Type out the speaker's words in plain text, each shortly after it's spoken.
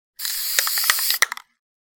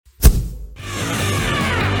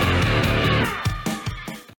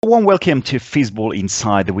warm welcome to Fistball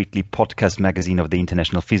Inside, the weekly podcast magazine of the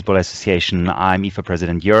International Fistball Association. I'm IFA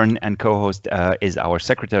President Joern, and co-host is our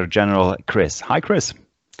Secretary General, Chris. Hi, Chris.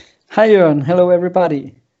 Hi, Joern. Hello,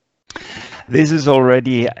 everybody. This is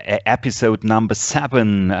already episode number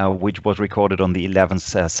 7, which was recorded on the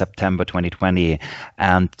 11th September 2020.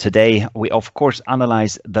 And today we, of course,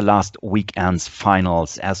 analyze the last weekend's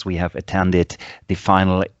finals as we have attended the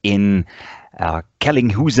final in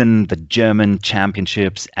Kellinghusen, the German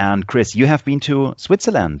Championships. And Chris, you have been to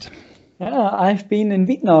Switzerland. Yeah, I've been in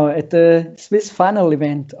Widnau at the Swiss final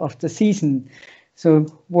event of the season. So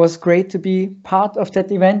it was great to be part of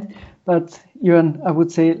that event. But Joern, I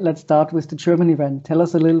would say let's start with the German event. Tell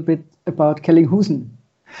us a little bit about Kellinghusen.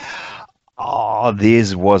 Oh,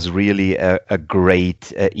 this was really a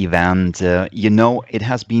great event. It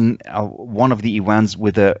has been one of the events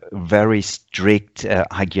with a very strict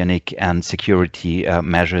hygienic and security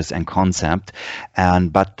measures and concept.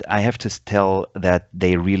 But I have to tell that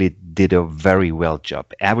they really did a very well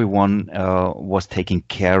job. Everyone was taking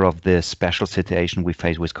care of the special situation we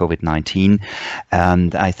face with COVID-19.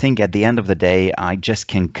 And I think at the end of the day, I just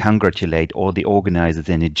can congratulate all the organizers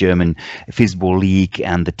in the German Fistball League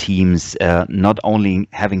and the teams, not only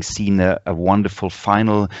having seen a wonderful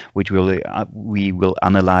final, which we will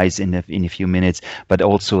analyze in a few minutes, but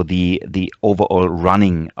also the overall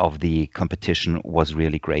running of the competition was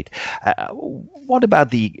really great. What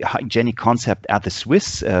about the hygienic concept at the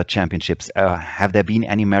Swiss Championships? Have there been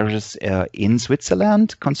any measures in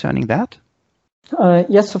Switzerland concerning that?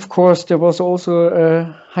 Yes, of course. There was also a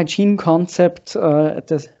hygiene concept at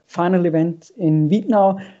the final event in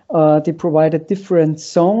Widnau. They provided different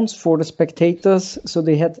zones for the spectators. So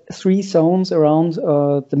they had 3 zones around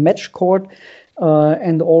the match court,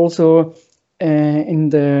 and also in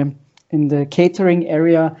the catering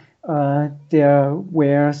area. There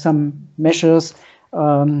were some measures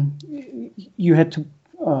you had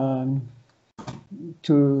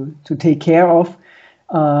to take care of.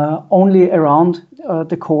 Only around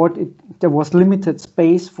the court, there was limited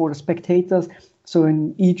space for the spectators. So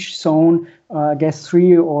in each zone, I guess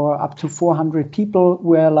 3 or up to 400 people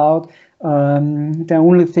were allowed. The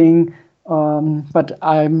only thing, but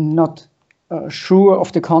I'm not sure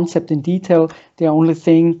of the concept in detail, the only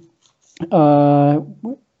thing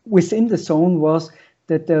within the zone was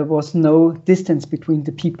that there was no distance between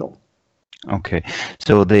the people. Okay,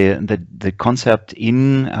 so the concept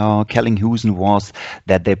in Kellinghusen was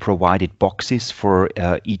that they provided boxes for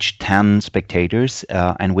each 10 spectators,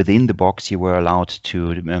 and within the box you were allowed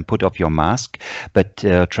to put off your mask, but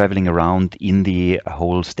traveling around in the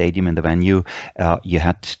whole stadium, in the venue, you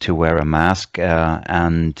had to wear a mask,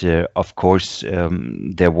 and of course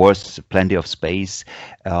there was plenty of space,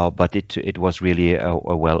 but it was really a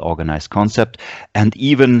well-organized concept. And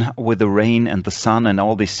even with the rain and the sun and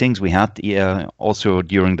all these things we had, also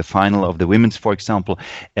during the final of the women's, for example,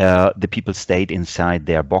 the people stayed inside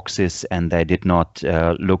their boxes and they did not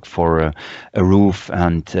look for a roof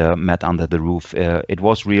and met under the roof. It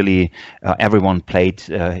was really everyone played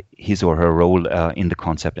his or her role in the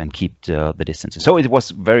concept and kept the distances. So it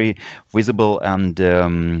was very visible.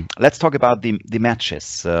 And let's talk about the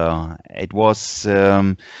matches. It was.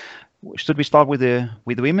 Should we start with the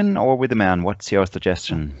women or with the men? What's your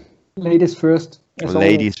suggestion? Ladies first.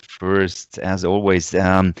 Ladies first, as always.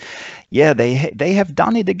 Yeah, they have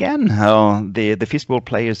done it again. The Fistball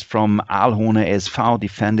players from Ahlhorner SV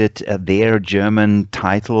defended their German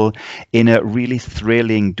title in a really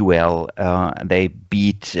thrilling duel. They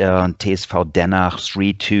beat TSV Dennach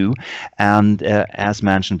 3-2, and as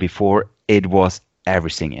mentioned before, it was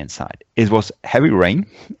everything inside. It was heavy rain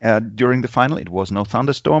during the final. It was no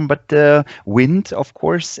thunderstorm, but wind, of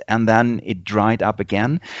course, and then it dried up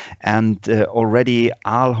again. And already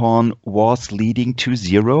Ahlhorn was leading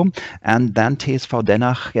 2-0, and then TSV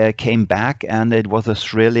Dennach came back, and it was a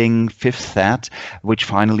thrilling 5th set, which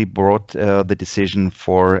finally brought the decision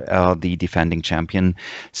for the defending champion.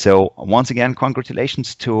 So once again,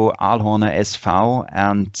 congratulations to Ahlhorner SV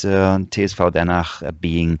and TSV Dennach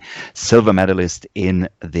being silver medalist in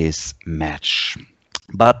this match.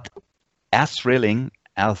 But as thrilling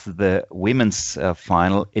as the women's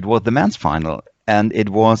final, it was the men's final, and it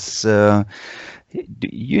was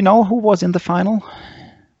you know who was in the final?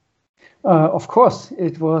 Of course,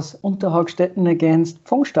 it was Unterhaugstetten against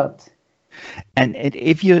Pfungstadt. And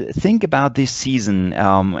if you think about this season,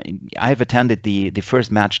 I've attended the first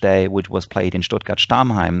match day, which was played in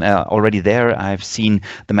Stuttgart-Stammheim. Already there, I've seen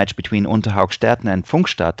the match between Unterhaugstetten and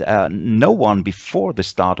Pfungstadt. No one before the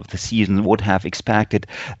start of the season would have expected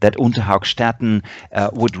that Unterhaugstetten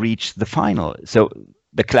would reach the final. So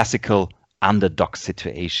the classical underdog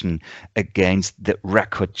situation against the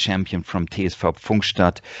record champion from TSV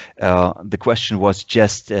Pfungstadt. The question was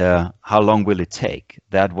just how long will it take?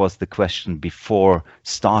 That was the question before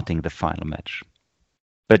starting the final match.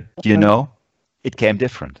 But you know, it came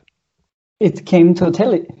different. It came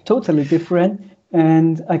totally different.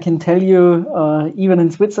 And I can tell you, even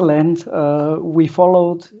in Switzerland, we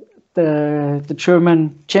followed the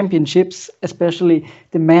German championships, especially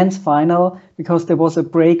the men's final, because there was a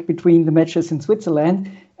break between the matches in Switzerland,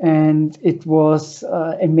 and it was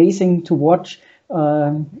amazing to watch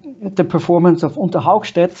the performance of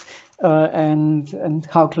Unterhaugstedt and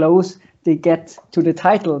how close they get to the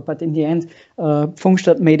title. But in the end,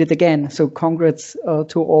 Pfungstadt made it again. So congrats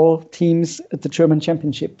to all teams at the German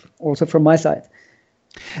championship, also from my side.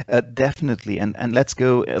 Definitely, and let's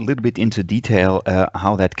go a little bit into detail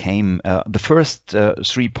how that came. The first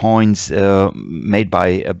 3 points made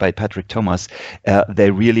by Patrick Thomas,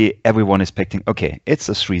 they really, everyone expecting, okay, it's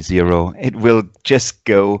a 3-0. It will just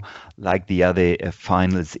go like the other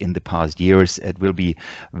finals in the past years. It will be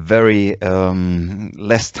very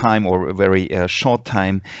less time or very short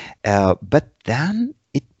time, but then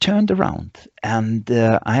it turned around, and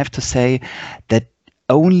I have to say that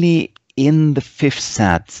only in the 5th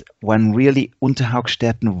set, when really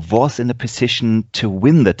Unterhaugstetten was in a position to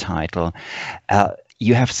win the title,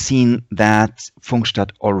 you have seen that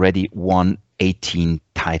Pfungstadt already won 18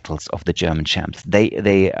 titles of the German champs.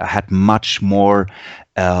 They had much more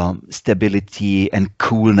stability and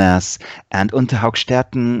coolness, and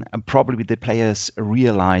Unterhaugstetten, probably the players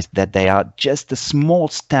realized that they are just a small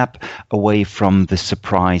step away from the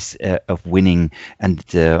surprise of winning and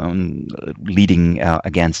leading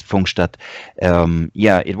against Pfungstadt.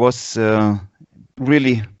 It was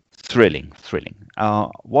really thrilling.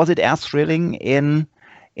 Was it as thrilling in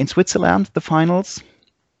Switzerland, the finals?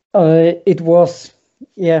 It was,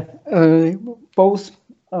 both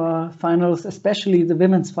finals, especially the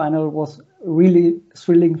women's final, was really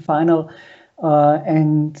thrilling final,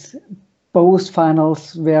 and both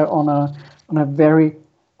finals were on a very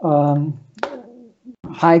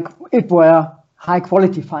high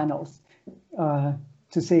quality finals,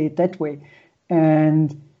 to say it that way.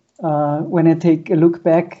 And when I take a look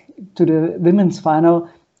back to the women's final,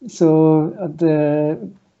 so the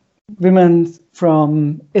women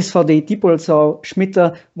from SVD Diepoldsau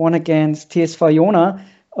Schmitter won against TSV Jona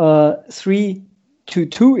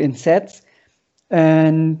 3-2 in sets,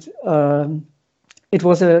 and it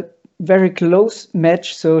was a very close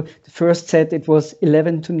match. So the first set it was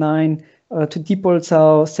 11-9 to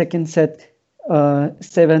Diepoldsau, second set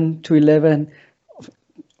 7-11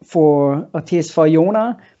 for TSV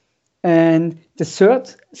Jona, and the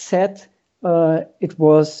third set it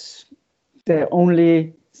was the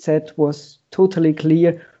only set was totally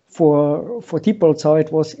clear for Diepoldsau.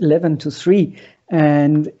 It was 11-3,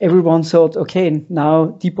 and everyone thought, okay, now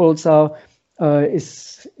Diepoldsau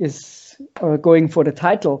is going for the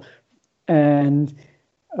title. And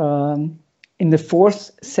in the fourth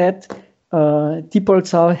set,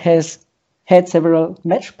 Diepoldsau has had several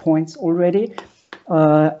match points already.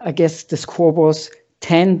 I guess the score was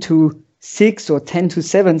 10-6 or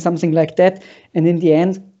 10-7, something like that. And in the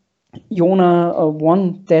end, Jona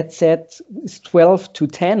won that set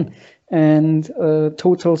 12-10, and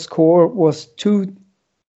total score was 2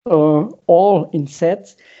 all in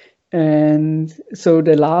sets. And so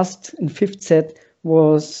the last and fifth set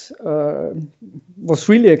was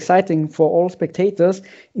really exciting for all spectators.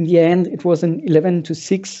 In the end, it was an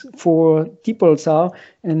 11-6 for Diepoldsau,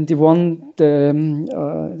 and they won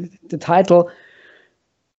the title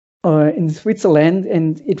in Switzerland.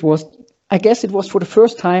 And it was, I guess, it was for the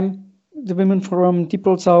first time the women from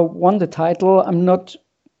Diepoldsau won the title. I'm not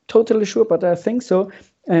totally sure, but I think so.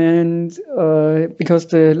 And because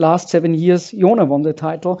the last 7 years, Jona won the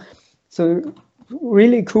title. So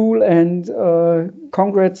really cool, and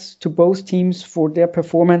congrats to both teams for their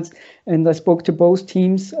performance. And I spoke to both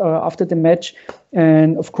teams after the match,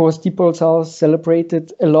 and of course Diepoldsau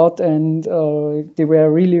celebrated a lot, and they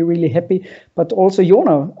were really, really happy. But also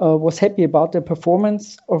Jona was happy about the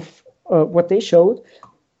performance of what they showed,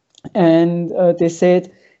 and they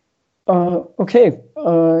said, okay,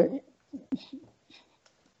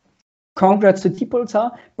 congrats to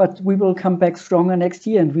Diepoldsau, but we will come back stronger next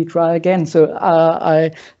year and we try again. So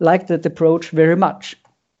I like that approach very much.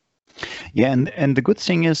 Yeah, and the good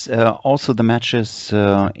thing is also the matches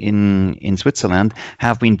in Switzerland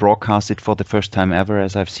have been broadcasted for the first time ever,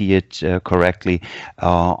 as I've seen it correctly,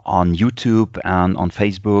 on YouTube and on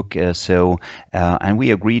Facebook. And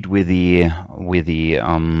we agreed with the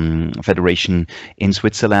federation in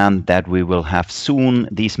Switzerland that we will have soon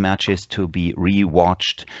these matches to be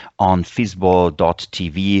rewatched on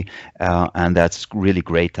Fistball.tv, and that's really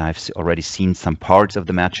great. I've already seen some parts of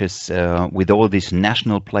the matches with all these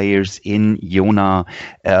national players in Jona.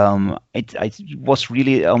 It was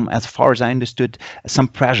really, as far as I understood, some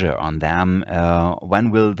pressure on them.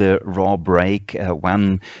 When will the Raw break?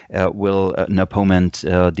 When will an opponent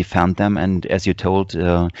defend them? And as you told,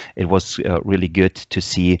 it was really good to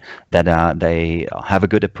see that they have a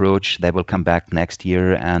good approach. They will come back next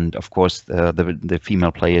year. And of course, the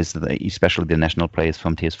female players, especially the national players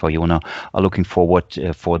from TSV Jona, are looking forward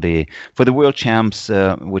for the World Champs,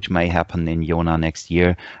 which may happen in Jona next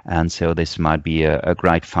year. And so this might be a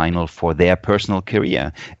great final for their personal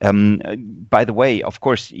career. By the way, of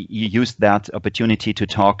course, you used that opportunity to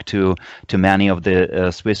talk to many of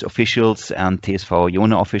the Swiss officials and TSV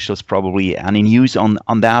Jona officials. Probably any news on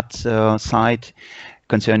that side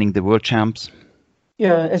concerning the World Champs?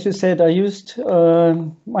 Yeah, as you said, I used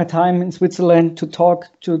my time in Switzerland to talk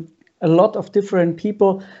to a lot of different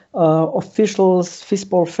people, officials,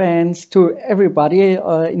 Fistball fans, to everybody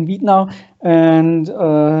in Widnau. And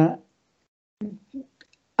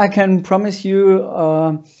I can promise you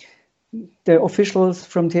the officials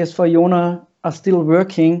from TSV Jona are still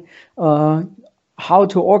working how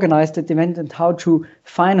to organize that event and how to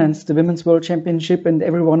finance the Women's World Championship, and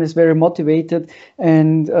everyone is very motivated.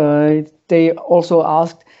 And they also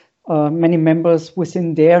asked many members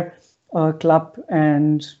within their club,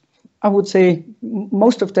 and I would say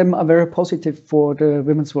most of them are very positive for the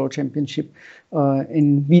Women's World Championship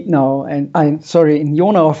in Widnau, and in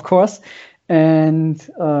Jona, of course. And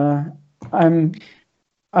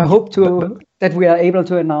I hope that we are able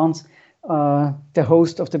to announce the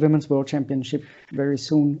host of the Women's World Championship very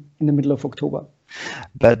soon in the middle of October.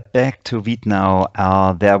 But back to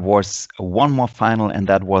Widnau, there was one more final, and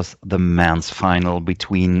that was the men's final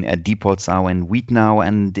between Diepoldsau and Widnau.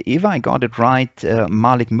 And if I got it right,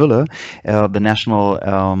 Malik Müller, the national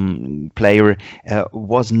player,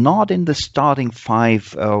 was not in the starting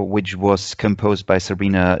five, which was composed by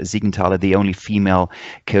Sabrina Siegenthaler, the only female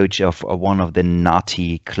coach of one of the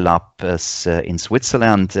Nati clubs in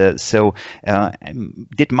Switzerland. So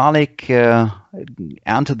did Malik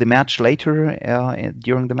enter the match later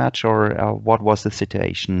during the match, or what was the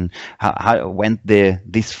situation? How went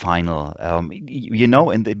this final?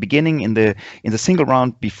 In the beginning, in the single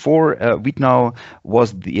round before, Widnau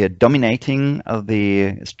was dominating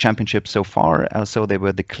the championship so far, so they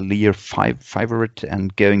were the clear favorite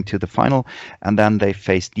and going to the final, and then they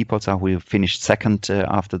faced Diepoldsau, who finished second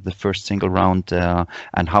after the first single round.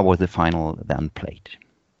 And how was the final then played?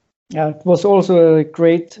 Yeah, it was also a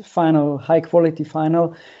great final, high quality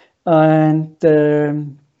final. And the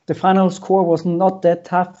final score was not that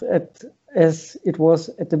tough as it was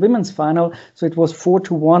at the women's final. So it was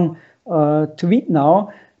 4-1 to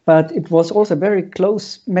Widnau, but it was also a very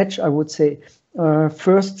close match, I would say.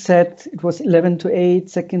 First set, it was 11-8,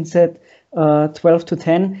 second set,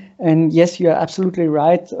 12-10. And yes, you are absolutely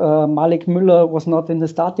right. Malik Müller was not in the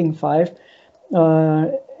starting five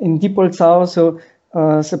in Diepoldsau. So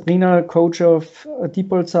Sabrina, coach of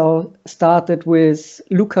Diepoldsau, started with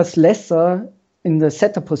Lukas Lesser in the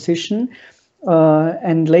setter position.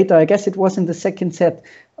 And later, I guess it was in the second set,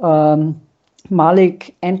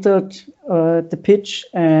 Malik entered the pitch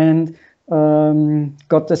and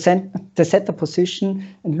got the setter position,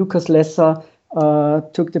 and Lukas Lesser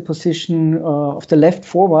took the position of the left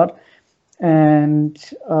forward. And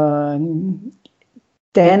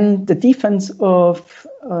then the defense of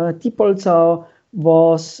Diepoldsau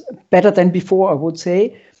was better than before, I would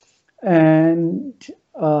say. And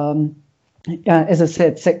as I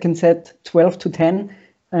said, second set 12-10,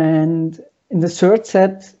 and in the third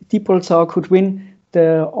set, Diepoldsau could win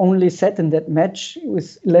the only set in that match. It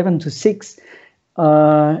was 11-6,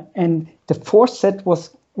 and the fourth set was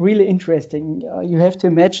really interesting. You have to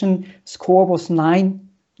imagine, score was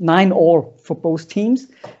 9-all for both teams,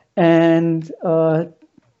 and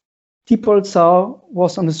Diepoldsau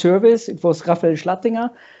was on the service. It was Raphael Schlattinger,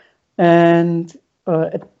 and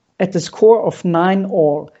at the score of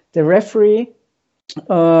 9-all, the referee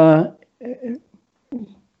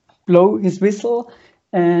blow his whistle,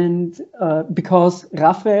 and because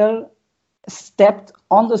Raphael stepped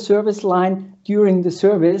on the service line during the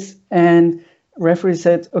service, and referee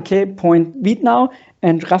said, "Okay, point Widnau,"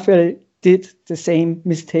 and Raphael did the same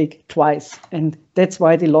mistake twice, and that's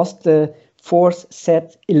why they lost the fourth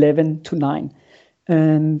set 11-9.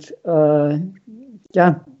 And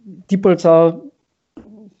Diepoldsau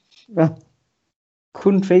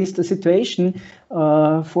couldn't face the situation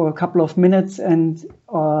for a couple of minutes, and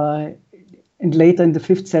later in the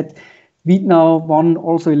fifth set, Widnau won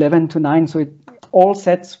also 11-9. So all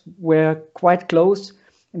sets were quite close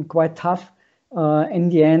and quite tough. In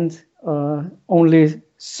the end, only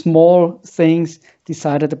small things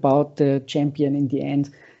decided about the champion in the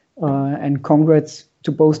end. And congrats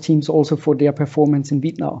to both teams also for their performance in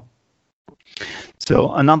Widnau.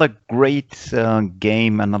 So another great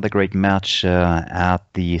game, another great match at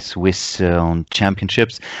the Swiss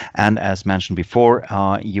Championships. And as mentioned before,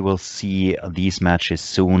 you will see these matches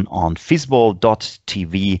soon on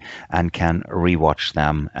fistball.tv and can rewatch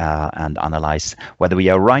them and analyze whether we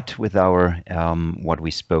are right with our what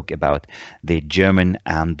we spoke about the German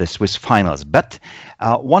and the Swiss finals. But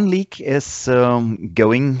one league is still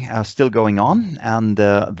going on, and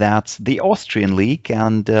that's the Austrian league.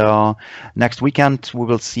 And next weekend we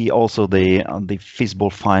will see also the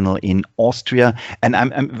Fistball final in Austria. And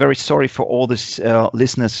I'm very sorry for all these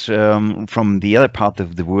listeners from the other part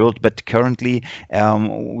of the world, but currently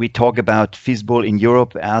we talk about Fistball in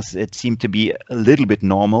Europe as it seemed to be a little bit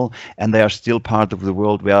normal, and they are still part of the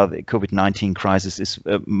world where the COVID-19 crisis is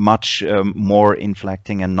much more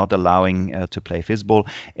inflicting and not allowing to play Fistball.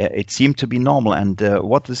 It seemed to be normal. And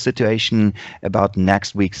what's the situation about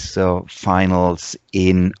next week's finals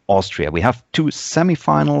in Austria? We have two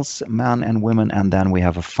semi-finals, men and women, and then we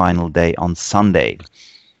have a final day on Sunday.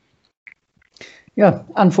 Yeah,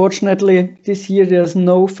 unfortunately, this year there's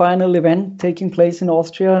no final event taking place in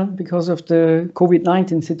Austria because of the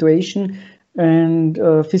COVID-19 situation. And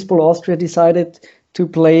Fistball Austria decided to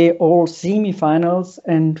play all semi-finals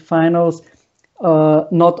and finals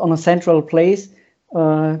not on a central place,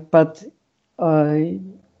 but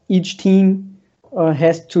each team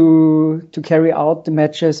has to carry out the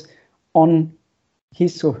matches on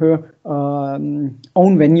his or her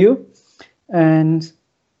own venue. And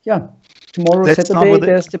tomorrow, Saturday,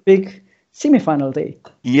 there's the big semi-final day.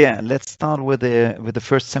 Yeah, let's start with the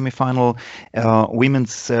first semi-final,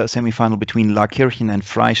 women's semi-final between Laakirchen and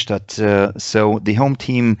Freistadt. So the home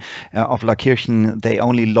team of Laakirchen, they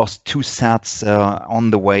only lost 2 sets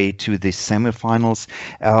on the way to the semi-finals.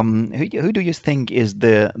 Who do you think is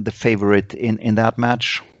the favorite in that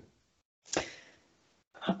match?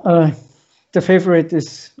 The favorite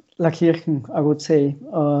is Laakirchen, I would say,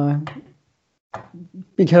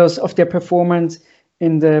 because of their performance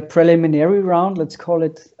in the preliminary round, let's call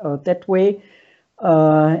it that way.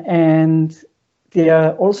 And they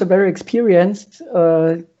are also very experienced.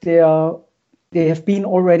 They have been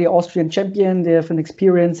already Austrian champion. They have an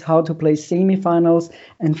experience how to play semi-finals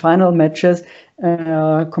and final matches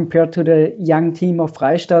compared to the young team of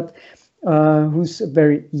Freistadt, who's a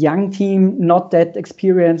very young team, not that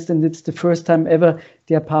experienced, and it's the first time ever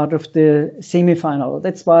they are part of the semi-final.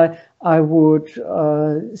 That's why I would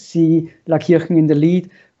see Laakirchen in the lead.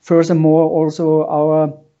 Furthermore, also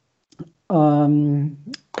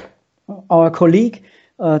our colleague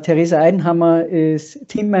Theresa Eidenhammer is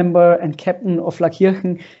team member and captain of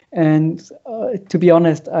Laakirchen, and to be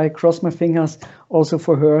honest, I cross my fingers also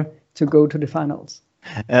for her to go to the finals.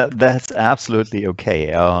 That's absolutely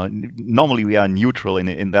okay. Normally we are neutral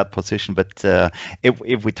in that position, but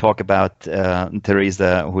if we talk about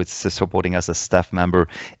Teresa, who is supporting us as staff member,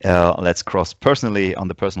 let's cross on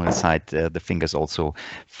the personal side the fingers also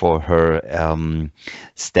for her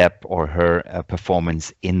step or her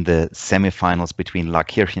performance in the semifinals between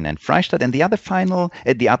Laakirchen and Freistadt. And the other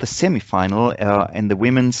semifinal in the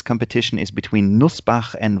women's competition is between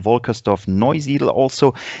Nussbach and Wolkersdorf-Neusiedl.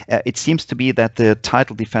 Also, it seems to be that the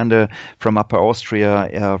title defender from Upper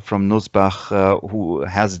Austria, from Nussbach, who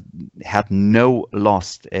has had no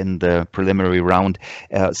loss in the preliminary round,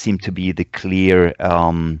 seemed to be the clear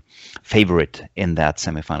favorite in that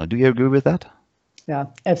semifinal. Do you agree with that? Yeah,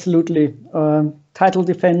 absolutely. Title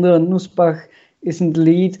defender Nussbach is in the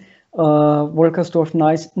lead.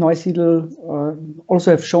 Wolkersdorf-Neusiedl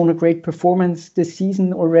also have shown a great performance this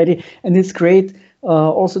season already, and it's great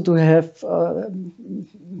also to have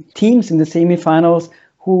teams in the semifinals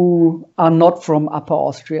who are not from Upper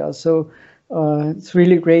Austria. So it's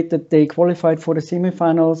really great that they qualified for the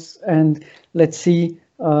semifinals, and let's see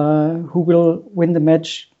who will win the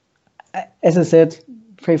match. As I said,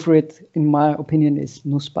 favorite in my opinion is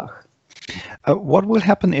Nussbach. What will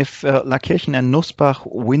happen if Laakirchen and Nussbach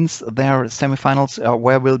wins their semifinals?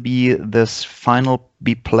 Where will be this final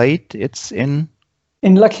be played? It's in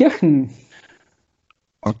Laakirchen.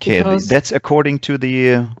 Okay, that's according to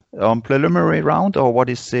the preliminary round, or what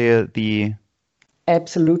is the?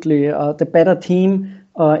 Absolutely, the better team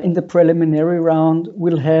in the preliminary round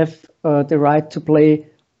will have the right to play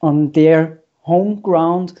on their home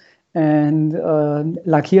ground, and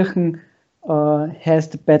Laakirchen has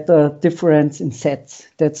the better difference in sets.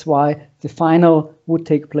 That's why the final would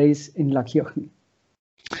take place in Laakirchen.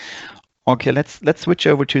 Okay, let's switch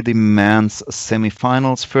over to the men's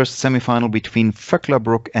semifinals. First semifinal between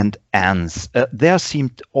Vöcklerbruck and Ans. There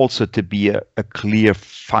seemed also to be a clear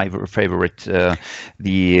favorite.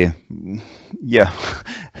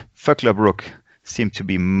 Vöcklerbruck seemed to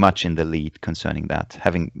be much in the lead concerning that,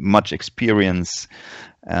 having much experience.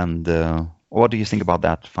 And what do you think about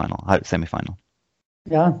that semifinal?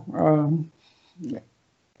 Yeah,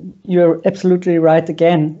 you're absolutely right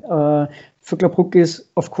again. Vöcklerbruck is,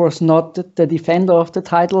 of course, not the defender of the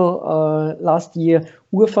title. Last year,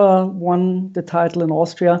 Urfa won the title in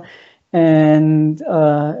Austria, and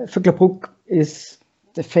Vöcklerbruck is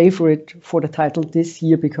the favorite for the title this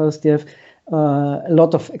year because they have a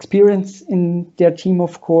lot of experience in their team,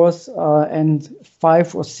 of course, and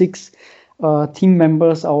 5 or 6 team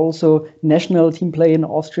members are also national team play in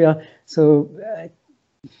Austria. So,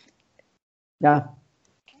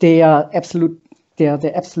 they are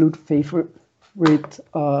the absolute favorite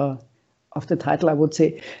of the title, I would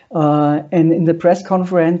say. And in the press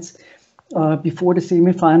conference before the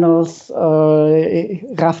semifinals,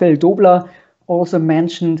 Raphael Dobler also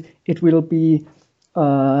mentioned it will be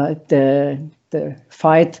the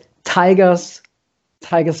fight Tigers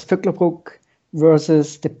Vöcklerbruck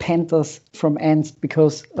versus the Panthers from Ans,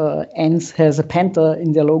 because Ans has a panther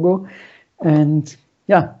in their logo. And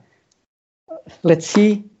let's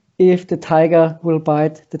see if the tiger will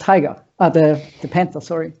bite the panther.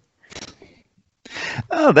 Sorry.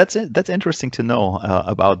 Oh, that's interesting to know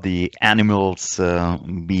about the animals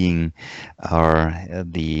being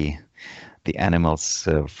the animals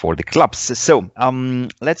for the clubs. So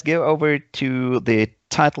let's go over to the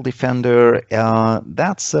title defender.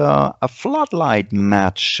 That's a floodlight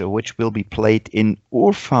match which will be played in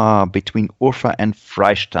Urfa between Urfa and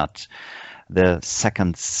Freistadt, the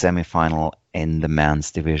second semifinal in the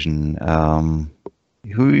men's division.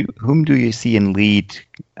 Whom do you see in lead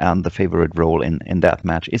and the favorite role in that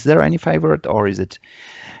match? Is there any favorite, or is it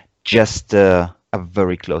just a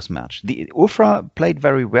very close match? The Urfa played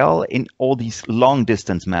very well in all these long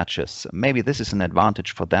distance matches. Maybe this is an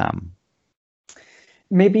advantage for them.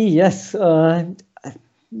 Maybe, yes. I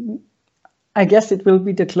guess it will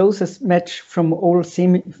be the closest match from all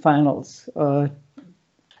semifinals.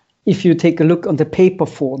 If you take a look on the paper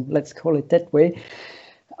form, let's call it that way.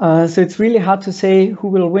 So it's really hard to say who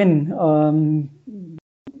will win.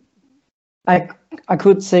 I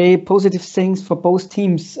could say positive things for both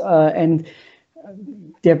teams, and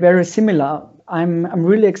they're very similar. I'm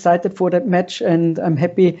really excited for that match, and I'm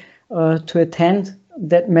happy to attend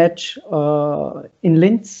that match in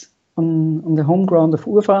Linz on the home ground of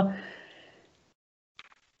Urfa.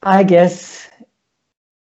 I guess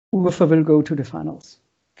Urfa will go to the finals.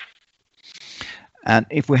 And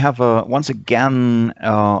if we have once again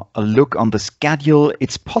a look on the schedule,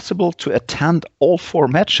 it's possible to attend all 4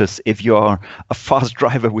 matches if you are a fast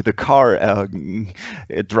driver with a car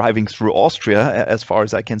driving through Austria, as far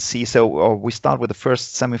as I can see. So we start with the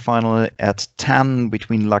first semifinal at 10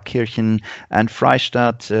 between Laakirchen and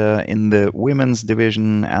Freistadt in the women's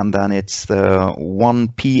division, and then it's 1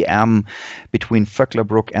 p.m. between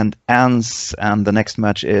Vöcklerbruck and Ans, and the next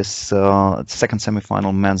match is second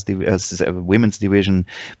semifinal women's division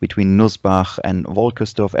between Nussbach and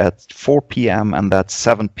Wolkersdorf at 4 p.m. and that's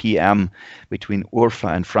 7 p.m. between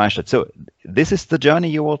Urfa and Freistadt. So this is the journey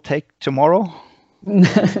you will take tomorrow?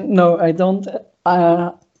 No, I don't.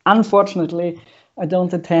 Unfortunately, I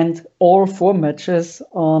don't attend all 4 matches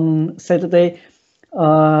on Saturday,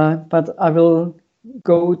 but I will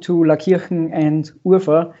go to Laakirchen and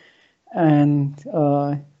Urfa, and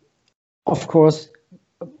of course,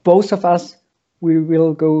 both of us, we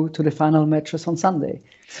will go to the final matches on Sunday.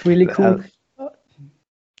 It's really cool.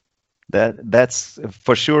 That's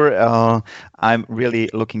for sure. I'm really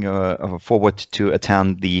looking forward to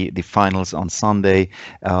attend the finals on Sunday,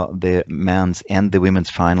 the men's and the women's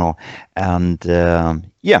final. And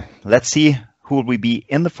let's see who will be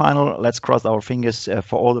in the final. Let's cross our fingers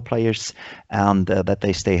for all the players, and that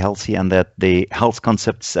they stay healthy, and that the health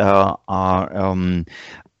concepts are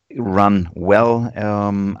run well.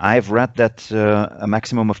 I've read that a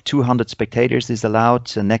maximum of 200 spectators is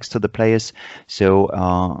allowed next to the players,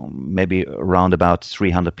 so maybe around about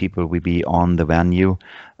 300 people will be on the venue.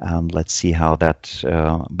 Let's see how that.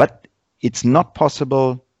 But it's not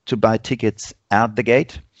possible to buy tickets at the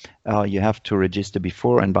gate. You have to register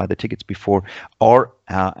before and buy the tickets before, or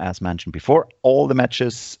as mentioned before, all the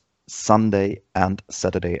matches Sunday and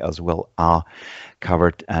Saturday as well are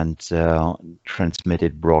covered and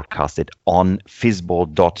transmitted, broadcasted on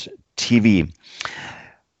fistball.tv.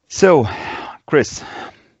 So, Chris,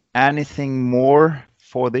 anything more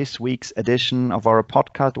for this week's edition of our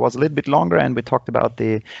podcast? It was a little bit longer and we talked about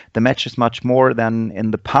the matches much more than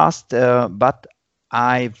in the past, but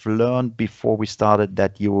I've learned before we started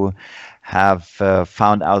that you have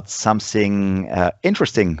found out something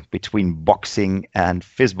interesting between boxing and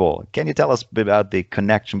fistball. Can you tell us about the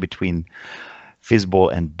connection between fistball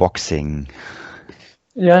and boxing?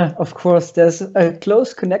 Yeah, of course. There's a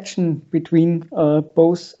close connection between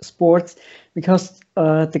both sports because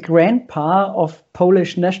the grandpa of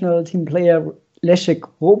Polish national team player Leszek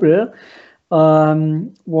Wróbel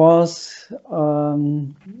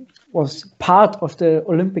was part of the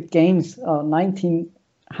Olympic Games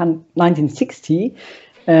 1960,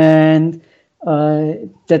 and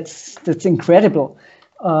that's incredible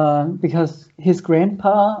because his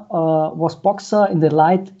grandpa was boxer in the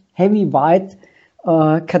light heavyweight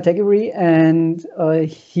category, and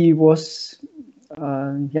he was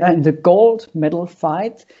in the gold medal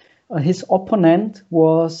fight. His opponent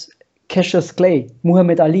was Cassius Clay,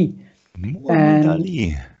 Muhammad Ali.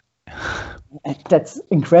 Ali. That's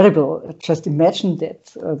incredible. Just imagine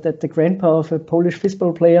that the grandpa of a Polish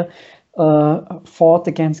fistball player fought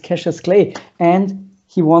against Cassius Clay, and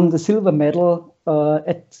he won the silver medal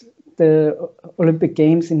at the Olympic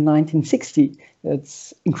Games in 1960.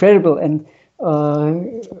 That's incredible. And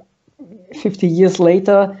 50 years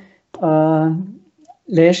later,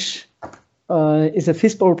 Lesz is a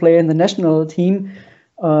fistball player in the national team.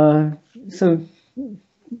 So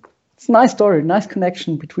it's a nice story, nice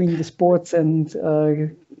connection between the sports, and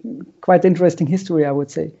quite interesting history, I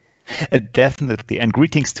would say. Definitely. And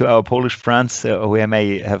greetings to our Polish friends who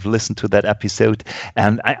may have listened to that episode.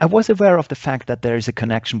 And I was aware of the fact that there is a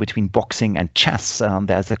connection between boxing and chess.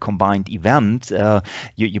 There's a combined event.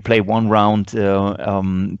 You play one round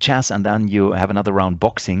chess and then you have another round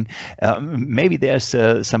boxing. Maybe there's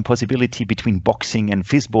some possibility between boxing and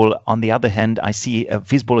fistball. On the other hand, I see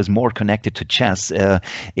fistball is more connected to chess.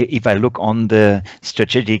 If I look on the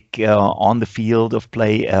strategic, on the field of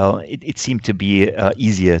play, it seemed to be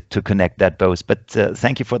easier to connect that both. But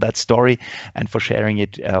thank you for that story and for sharing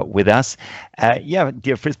it with us.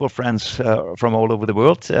 Dear Fistball friends from all over the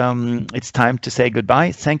world, it's time to say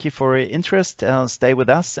goodbye. Thank you for your interest. Stay with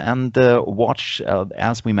us and watch,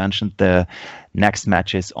 as we mentioned, the next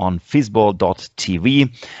matches on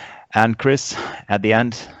fistball.tv. And Chris, at the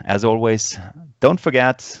end, as always, don't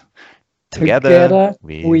forget, together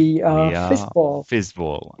we are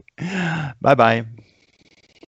Fistball. Bye-bye.